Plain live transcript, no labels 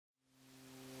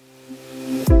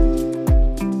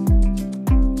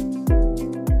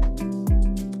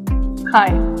Hi,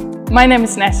 my name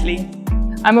is Natalie.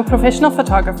 I'm a professional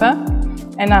photographer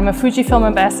and I'm a Fujifilm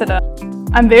ambassador.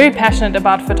 I'm very passionate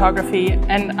about photography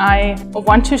and I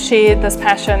want to share this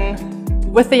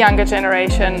passion with the younger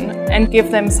generation and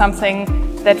give them something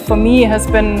that for me has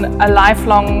been a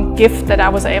lifelong gift that I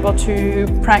was able to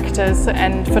practice,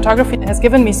 and photography has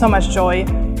given me so much joy,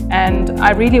 and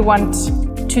I really want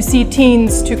to see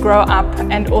teens to grow up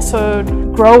and also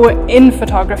grow in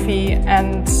photography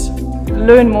and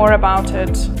learn more about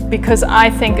it, because I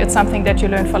think it's something that you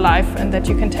learn for life and that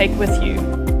you can take with you.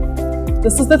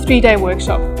 This is the 3-day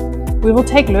workshop. We will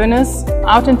take learners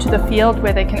out into the field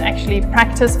where they can actually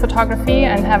practice photography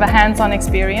and have a hands-on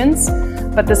experience.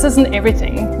 But this isn't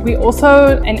everything. We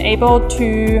also enable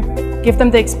to give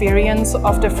them the experience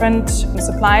of different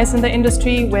suppliers in the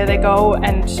industry, where they go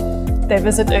and they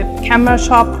visit a camera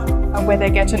shop where they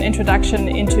get an introduction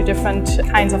into different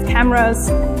kinds of cameras.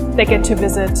 They get to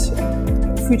visit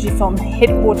Fujifilm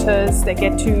headquarters, they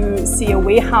get to see a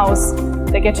warehouse,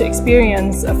 they get to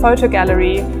experience a photo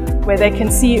gallery where they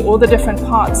can see all the different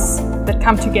parts that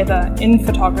come together in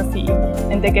photography,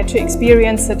 and they get to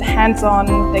experience it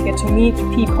hands-on. They get to meet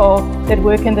people that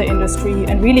work in the industry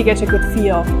and really get a good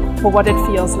feel for what it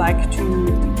feels like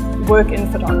to work in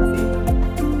photography.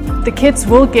 The kids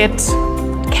will get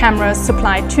cameras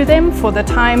supplied to them for the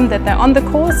time that they're on the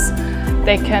course.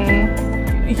 They can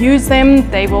use them,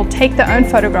 they will take their own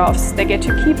photographs, they get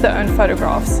to keep their own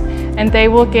photographs, and they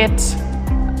will get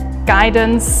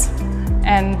guidance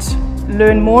and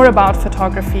learn more about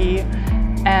photography.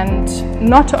 And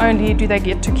not only do they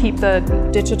get to keep the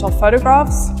digital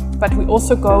photographs, but we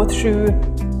also go through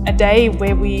a day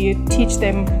where we teach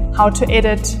them how to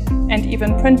edit and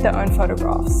even print their own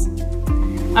photographs.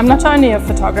 I'm not only a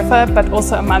photographer, but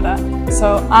also a mother.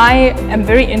 So I am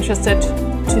very interested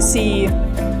to see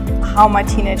how my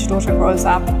teenage daughter grows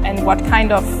up and what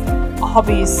kind of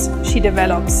hobbies she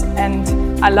develops.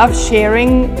 And I love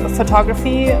sharing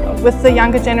photography with the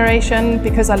younger generation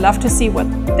because I love to see what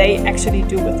they actually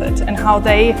do with it and how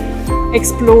they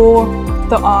explore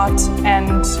the art,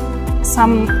 and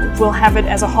some will have it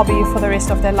as a hobby for the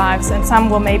rest of their lives, and some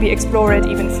will maybe explore it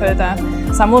even further.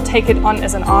 Some will take it on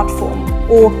as an art form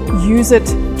or use it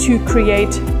to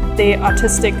create their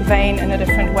artistic vein in a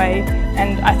different way.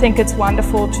 And I think it's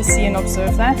wonderful to see and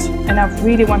observe that, and I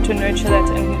really want to nurture that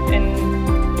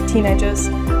in teenagers.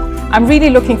 I'm really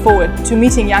looking forward to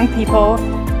meeting young people,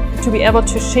 to be able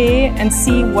to share and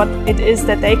see what it is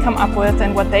that they come up with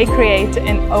and what they create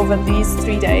over these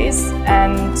 3 days.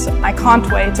 And I can't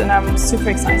wait, and I'm super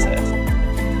excited.